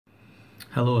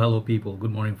Hello people.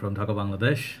 Good morning from Dhaka,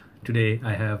 Bangladesh. Today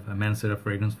I have a Mancera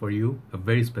fragrance for you, a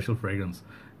very special fragrance,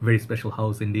 very special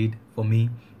house indeed for me.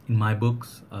 In my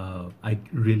books, I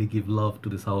really give love to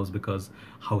this house because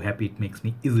how happy it makes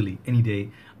me easily. Any day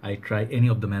I try any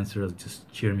of the Manceras,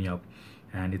 just cheer me up,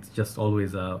 and it's just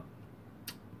always a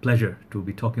pleasure to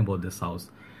be talking about this house.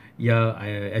 Yeah,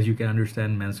 as you can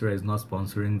understand, Mancera is not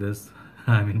sponsoring this.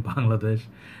 I'm in Bangladesh.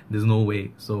 There's no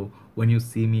way. So when you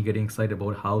see me getting excited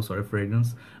about a house or a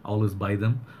fragrance, I always buy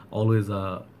them. Always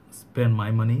spend my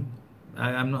money.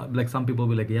 I'm not like some people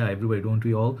will be like, yeah, everybody, don't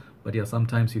we all? But yeah,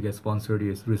 sometimes you get sponsored,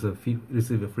 you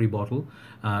receive a free bottle.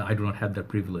 I do not have that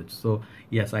privilege. So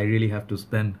yes, I really have to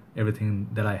spend everything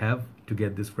that I have to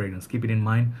get this fragrance. Keep it in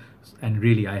mind, and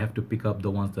really, I have to pick up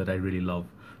the ones that I really love.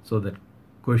 So that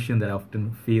question that I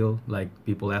often feel like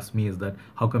people ask me is that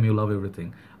how come you love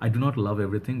everything? I do not love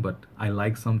everything, but I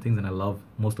like some things, and I love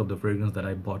most of the fragrance that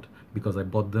I bought because I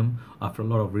bought them after a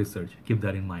lot of research. Keep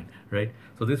that in mind, right?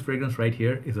 So this fragrance right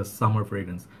here is a summer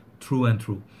fragrance, through and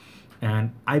through.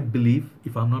 And I believe,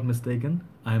 if I'm not mistaken,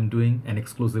 I am doing an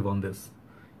exclusive on this.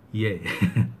 Yay.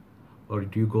 Or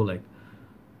do you go like,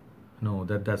 no,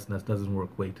 that doesn't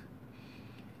work. Wait.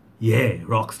 Yeah,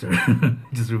 rockstar.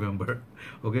 Just remember.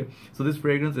 Okay, so this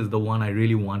fragrance is the one I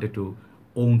really wanted to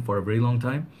own for a very long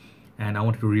time, and I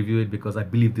wanted to review it because I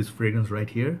believe this fragrance right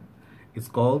here, it's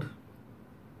called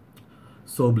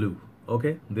So Blue.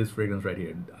 Okay, this fragrance right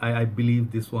here, I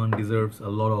believe this one deserves a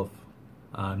lot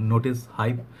of notice,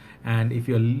 hype. And if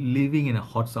you're living in a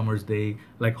hot summer's day,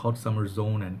 like hot summer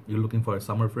zone, and you're looking for a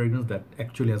summer fragrance that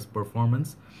actually has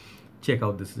performance, check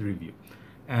out this review.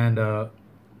 And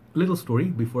little story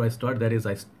before I start, that is,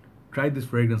 I tried this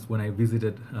fragrance when I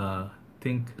visited, I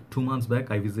think 2 months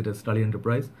back, I visited Study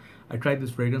Enterprise. I tried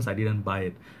this fragrance, I didn't buy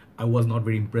it. I was not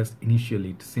very impressed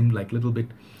initially. It seemed like a little bit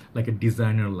like a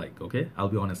designer like, okay? I'll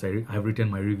be honest, I've written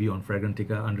my review on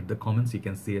Fragrantica under the comments, you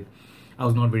can see it. I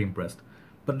was not very impressed.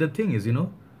 But the thing is,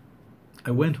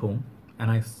 I went home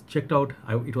and I checked out,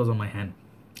 it was on my hand.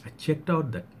 I checked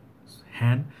out that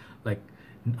hand like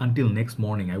until next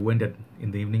morning. I went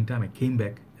in the evening time, I came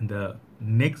back, and the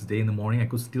next day in the morning I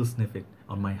could still sniff it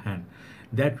on my hand.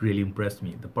 That really impressed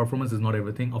me. The performance is not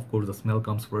everything, of course the smell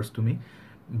comes first to me,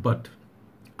 but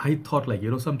I thought, like,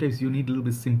 sometimes you need a little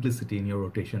bit simplicity in your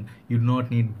rotation. You do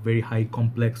not need very high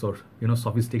complex or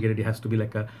sophisticated. It has to be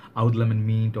like a oud lemon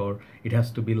mint, or it has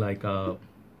to be like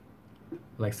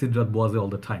Sidrat Boise all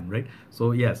the time, right?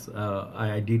 So yes,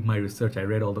 I did my research, I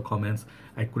read all the comments,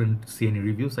 I couldn't see any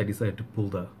reviews. I decided to pull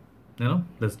the,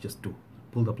 let's just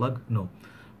pull the plug, no,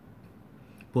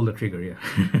 pull the trigger, yeah.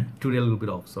 Today a little bit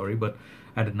off, sorry, but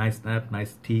I had a nice nap,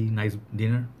 nice tea, nice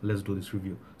dinner. Let's do this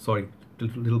review. Sorry, a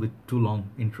little bit too long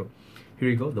intro. Here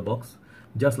you go, the box.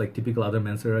 Just like typical other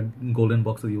Mancera golden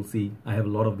boxes, you'll see I have a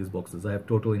lot of these boxes. I have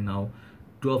totally now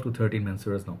 12 to 13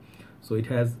 Manceras now. So it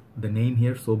has the name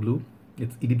here, So Blue.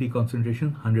 It's EDP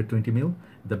concentration 120 ml.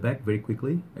 The back, very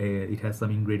quickly, it has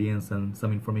some ingredients and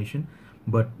some information,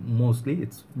 but mostly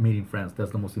it's made in France.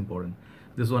 That's the most important.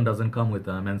 This one doesn't come with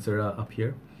Mancera up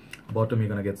here. Bottom, you're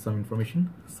gonna get some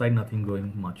information. Side, nothing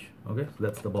going much. Okay, so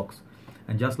that's the box.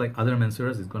 And just like other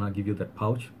Manceras, it's gonna give you that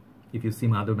pouch. If you see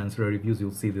my other Mancera reviews,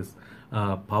 you'll see this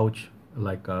pouch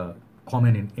like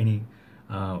common in any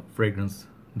fragrance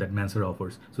that Mancera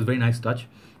offers. So it's very nice touch.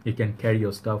 You can carry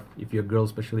your stuff. If you're a girl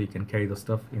especially, you can carry the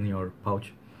stuff in your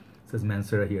pouch. It says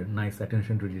Mancera here. Nice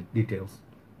attention to details.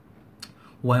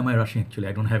 Why am I rushing? Actually,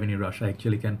 I don't have any rush. I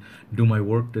actually can do my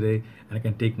work today, and I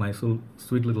can take my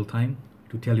sweet little time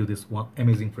to tell you this one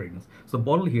amazing fragrance. So the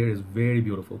bottle here is very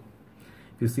beautiful.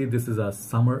 If you see, this is a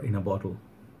summer in a bottle.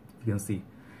 You can see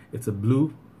it's a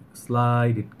blue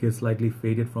slide. It gets slightly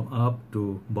faded from up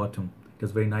to bottom. It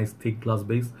has very nice thick glass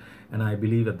base, and I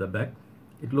believe at the back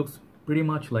it looks pretty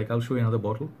much like, I'll show you another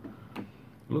bottle. It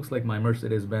looks like my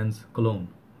Mercedes-Benz cologne.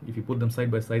 If you put them side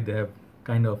by side, they have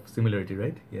kind of similarity,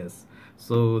 right? Yes.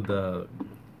 So the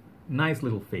nice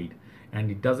little fade, and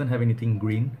it doesn't have anything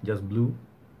green, just blue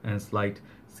and slight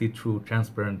see-through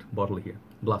transparent bottle here,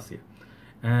 glass here,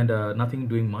 and nothing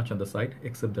doing much on the side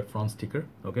except the front sticker.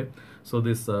 Okay, so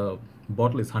this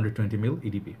bottle is 120 ml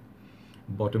EDP.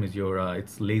 Bottom is your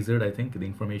it's lasered, I think, the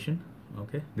information.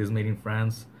 Okay, this is made in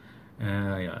France,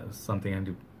 yeah, something, and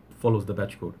it follows the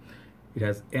batch code. It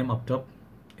has M up top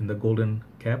in the golden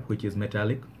cap, which is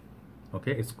metallic.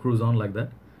 Okay, it screws on like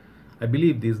that. I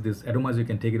believe this atomizer, you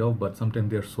can take it off, but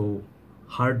sometimes they're so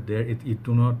hard there,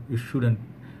 you shouldn't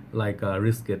like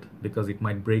risk it, because it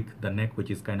might break the neck, which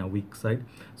is kind of weak side.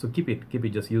 So keep it,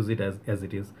 just use it as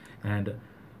it is. And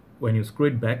when you screw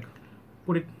it back,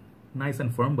 put it nice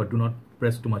and firm, but do not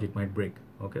press too much, it might break.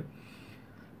 Okay,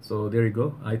 So there you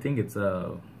go. I think it's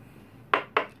a,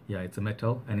 yeah, it's a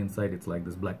metal, and inside it's like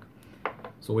this black.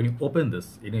 So when you open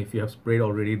this, you know, if you have sprayed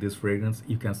already this fragrance,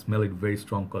 you can smell it very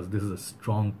strong, because this is a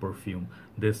strong perfume.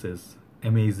 This is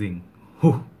amazing.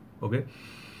 Whew. Okay,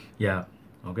 yeah,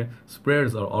 okay.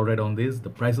 Sprayers are all right on this.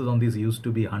 The prices on this used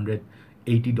to be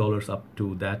 $180 up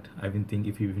to that. I even think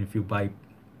if you buy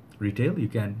retail, you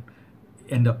can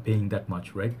end up paying that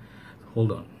much, right?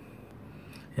 Hold on.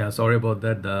 Yeah, sorry about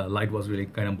that. The light was really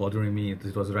kind of bothering me.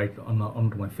 It was right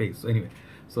onto my face. So anyway,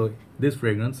 so this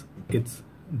fragrance, it's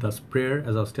the sprayer,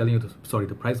 as I was telling you,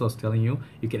 the price I was telling you,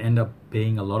 you can end up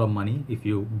paying a lot of money if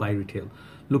you buy retail.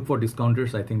 Look for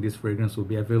discounters. I think this fragrance will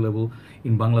be available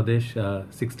in Bangladesh,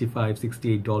 $65,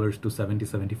 $68 to $70,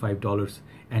 $75,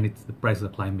 and it's, the prices are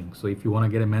climbing. So if you want to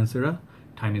get a Mancera,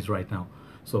 time is right now.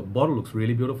 So bottle looks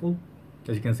really beautiful.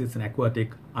 As you can see, it's an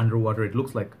aquatic underwater. It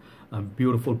looks like a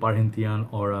beautiful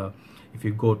Parhentian, or if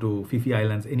you go to Fifi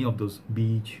Islands, any of those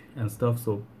beach and stuff.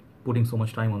 So putting so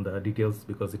much time on the details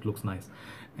because it looks nice.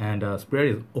 And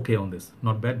sprayer is okay on this,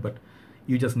 not bad, but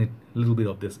you just need a little bit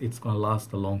of this. It's gonna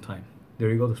last a long time. There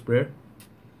you go, the sprayer.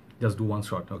 Just do one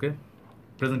shot, okay?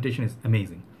 Presentation is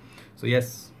amazing. So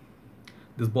yes,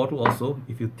 this bottle also,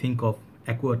 if you think of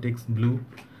aquatics, blue,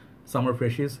 summer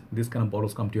freshes, this kind of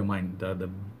bottles come to your mind. The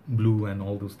blue and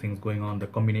all those things going on, the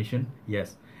combination,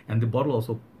 yes. And the bottle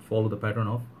also follow the pattern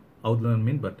of Outland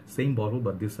Mint, but same bottle,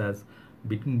 but this has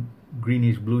between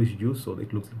greenish bluish juice, so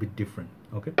it looks a bit different.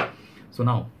 Okay, so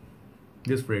now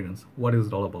this fragrance, what is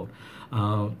it all about?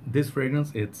 This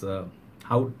fragrance, it's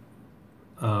how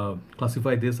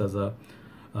classify this as a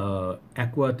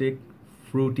aquatic,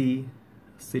 fruity,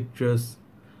 citrus,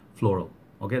 floral.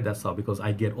 Okay, that's how, because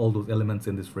I get all those elements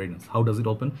in this fragrance. How does it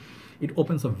open? It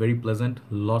opens up very pleasant,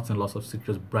 lots and lots of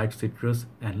citrus, bright citrus,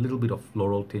 and a little bit of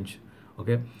floral tinge.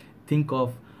 Okay, think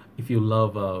of, if you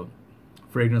love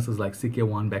fragrances like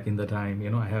CK1 back in the time,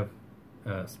 you know, I have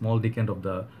a small decant of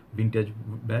the vintage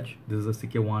batch. This is a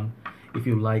CK1. If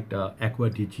you liked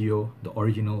Aqua di Gio, the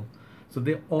original, so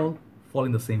they all fall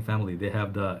in the same family. They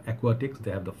have the aquatics, they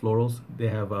have the florals, they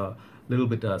have a little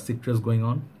bit citrus going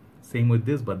on. Same with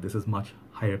this, but this is much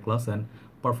higher class, and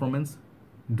performance,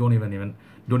 don't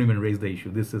even raise the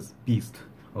issue. This is beast.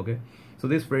 Okay, so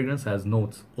this fragrance has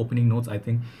notes, opening notes. I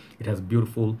think it has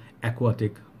beautiful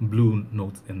aquatic blue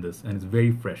notes in this, and it's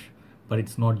very fresh, but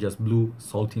it's not just blue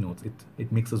salty notes.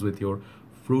 It mixes with your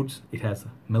fruits. It has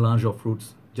melange of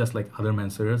fruits, just like other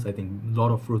Manceras. I think a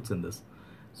lot of fruits in this,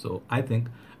 so I think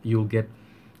you'll get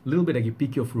a little bit like you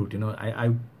pick your fruit, you know.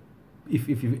 If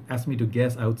you ask me to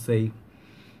guess, I would say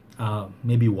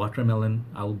maybe watermelon.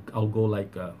 I'll go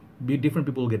like different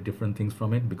people get different things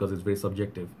from it because it's very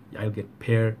subjective. I'll get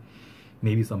pear,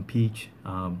 maybe some peach,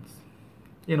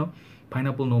 you know,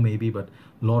 pineapple, no maybe, but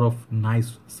a lot of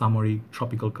nice summery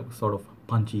tropical sort of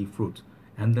punchy fruits.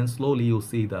 And then slowly you'll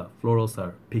see the florals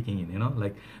are picking in, you know,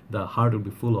 like the heart will be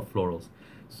full of florals.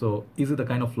 So is it the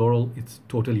kind of floral it's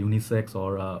totally unisex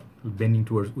or bending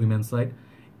towards women's side?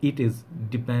 It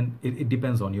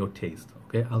depends on your taste.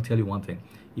 Okay, I'll tell you one thing.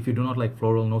 If you do not like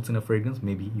floral notes in a fragrance,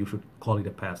 maybe you should call it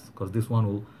a pass, because this one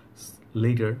will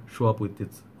later show up with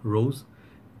its rose,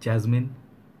 jasmine,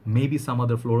 maybe some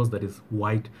other florals that is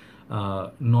white,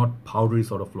 not powdery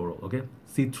sort of floral. Okay,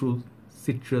 see-through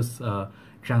citrus,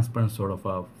 transparent sort of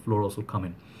florals will come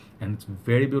in, and it's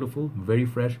very beautiful, very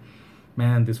fresh.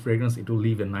 Man, this fragrance, it will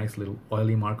leave a nice little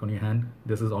oily mark on your hand.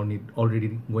 This is already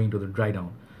going to the dry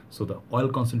down. So the oil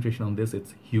concentration on this,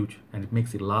 it's huge, and it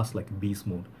makes it last like bee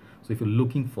smooth. So if you're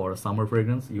looking for a summer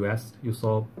fragrance, you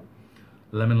saw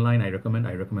lemon line, I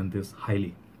recommend this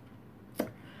highly.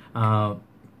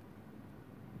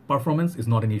 Performance is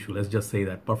not an issue. Let's just say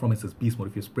that performance is beast mode.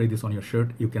 If you spray this on your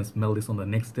shirt, you can smell this on the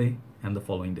next day and the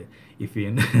following day. If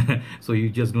you so you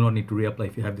just do not need to reapply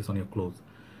if you have this on your clothes.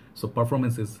 So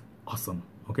performance is awesome.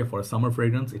 Okay, for a summer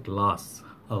fragrance, it lasts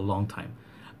a long time.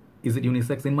 Is it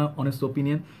unisex? In my honest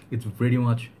opinion, it's very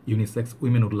much unisex.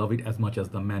 Women would love it as much as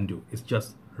the men do. It's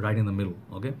just right in the middle.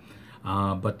 Okay,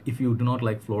 but if you do not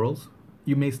like florals,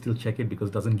 you may still check it because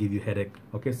it doesn't give you headache.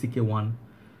 Okay, CK1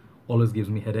 always gives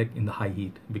me headache in the high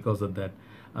heat because of that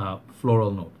floral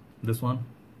note. This one,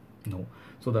 no.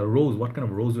 So the rose, what kind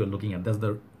of rose we are looking at? That's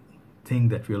the thing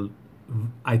that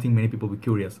I think many people will be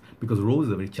curious, because rose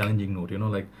is a very challenging note. You know,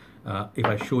 like if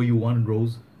I show you one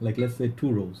rose, like let's say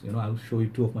 2 roses, you know, I'll show you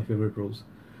 2 of my favorite roses.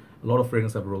 A lot of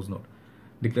fragrances have rose note.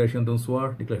 Declaration d'un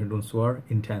Soir,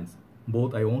 Intense.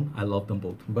 Both I own, I love them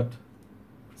both. But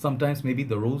sometimes maybe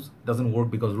the rose doesn't work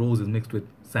because rose is mixed with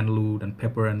sandalwood and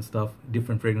pepper and stuff.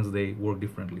 Different fragrances, they work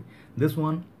differently. This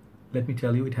one, let me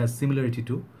tell you, it has similarity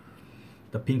to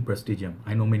the Pink Prestigium.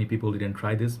 I know many people didn't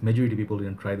try this. Majority people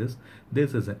didn't try this.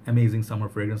 This is an amazing summer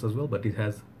fragrance as well, but it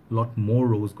has a lot more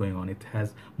rose going on. It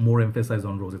has more emphasis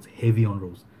on rose. It's heavy on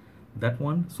rose. That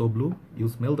one, So Blue, you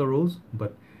smell the rose,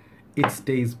 but it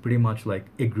stays pretty much like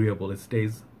agreeable. It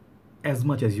stays as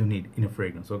much as you need in a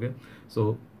fragrance, okay?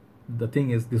 So the thing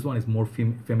is, this one is more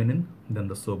feminine than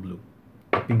the So Blue,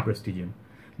 the Pink Prestigium.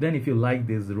 Then if you like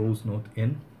this rose note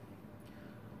in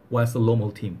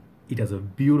Lomal theme, it has a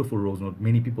beautiful rose note.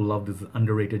 Many people love this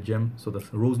underrated gem. So the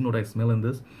rose note I smell in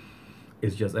this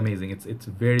is just amazing. It's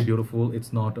very beautiful.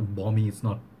 It's not balmy, it's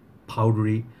not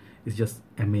powdery. It's just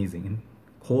amazing. In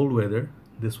cold weather,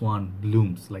 this one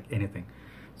blooms like anything.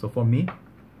 So for me,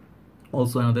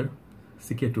 also another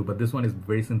CK2, but this one is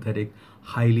very synthetic,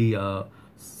 highly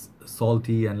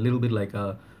salty, and a little bit like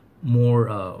a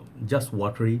more just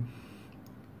watery,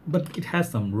 but it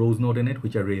has some rose note in it,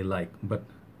 which I really like. But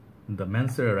the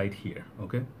Mancera right here,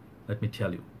 okay, let me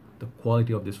tell you, the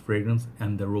quality of this fragrance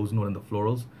and the rose note and the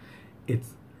florals,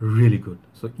 it's really good.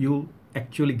 So you'll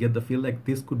actually get the feel like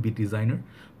this could be designer,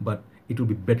 but it will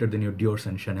be better than your Dior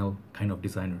and Chanel kind of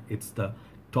designer. It's the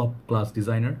top class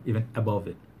designer, even above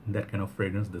it. That kind of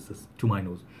fragrance this is, to my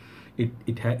nose.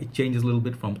 It changes a little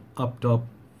bit from up top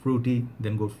fruity,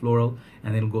 then goes floral,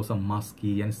 and then it'll go some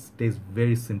musky, and it stays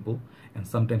very simple. And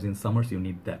sometimes in summers you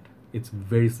need that. It's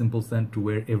very simple scent to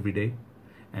wear every day,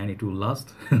 and it will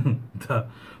last. The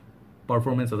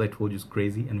performance, as I told you, is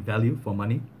crazy, and value for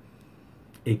money,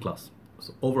 A class.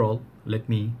 So overall, let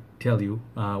me tell you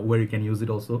where you can use it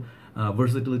also.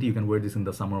 Versatility, you can wear this in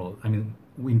the summer, I mean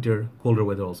winter, colder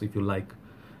weather also, if you like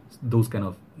those kind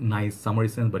of nice summery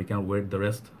scents, but you can wear the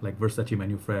rest, like Versace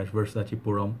Menu Fresh, Versace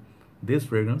Purum. This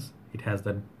fragrance, it has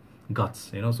that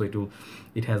guts, you know, so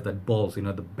it has that balls, you know,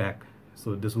 at the back.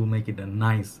 So this will make it a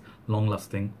nice,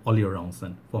 long-lasting, all-year-round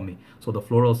scent for me. So the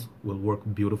florals will work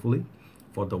beautifully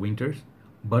for the winters,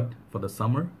 but for the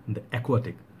summer, the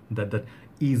aquatic, that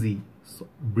easy,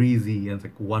 breezy, and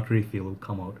like watery feel will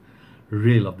come out.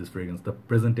 Really love this fragrance. The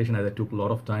presentation, as I took a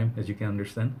lot of time, as you can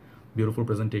understand, beautiful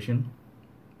presentation,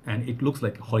 and it looks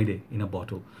like a holiday in a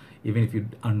bottle. Even if you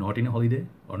are not in a holiday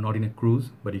or not in a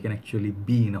cruise, but you can actually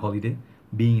be in a holiday,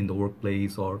 being in the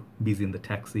workplace or busy in the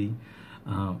taxi.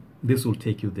 This will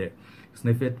take you there.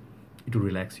 Sniff it, it will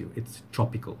relax you. It's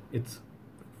tropical. It's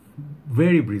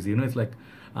very breezy. You know, it's like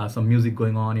some music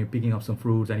going on. You're picking up some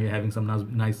fruits and you're having some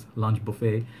nice lunch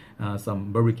buffet,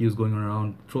 some barbecues going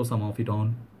around. Throw some of it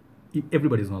on.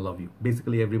 Everybody's gonna love you.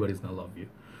 Basically, everybody's gonna love you.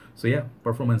 So yeah,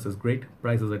 performance is great.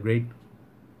 Prices are great.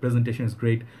 Presentation is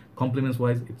great. Compliments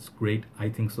wise, it's great. I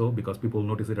think so, because people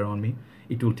notice it around me.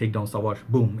 It will take down Savage,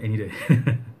 boom, any day.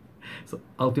 So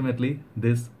ultimately,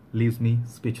 this leaves me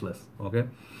speechless, okay?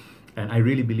 And I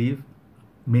really believe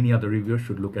many other reviewers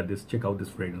should look at this, check out this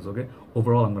fragrance, okay?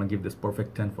 Overall, I'm gonna give this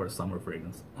perfect 10 for a summer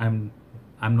fragrance. I'm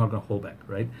not gonna hold back,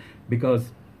 right?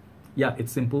 Because yeah,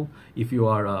 it's simple. If you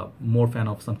are a more fan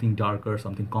of something darker,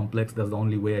 something complex, that's the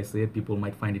only way I say it. People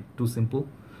might find it too simple,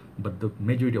 but the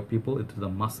majority of people, it's the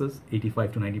masses,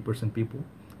 85 to 90% people,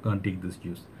 gonna dig this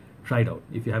juice. Try it out.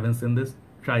 If you haven't seen this,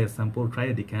 try a sample, try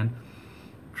a decant,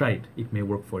 try it. It may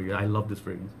work for you. I love this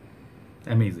fragrance.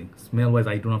 Amazing. Smell wise,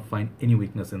 I do not find any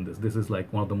weakness in this. This is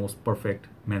like one of the most perfect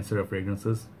Mancera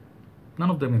fragrances. None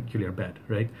of them actually are bad,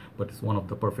 right? But it's one of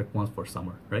the perfect ones for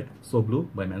summer, right? So Blue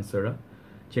by Mancera.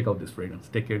 Check out this fragrance.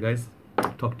 Take care, guys.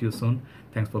 Talk to you soon.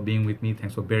 Thanks for being with me.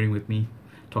 Thanks for bearing with me.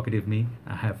 Talkative me.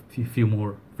 I have a few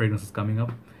more fragrances coming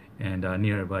up and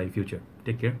nearby future.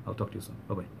 Take care. I'll talk to you soon.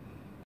 Bye-bye.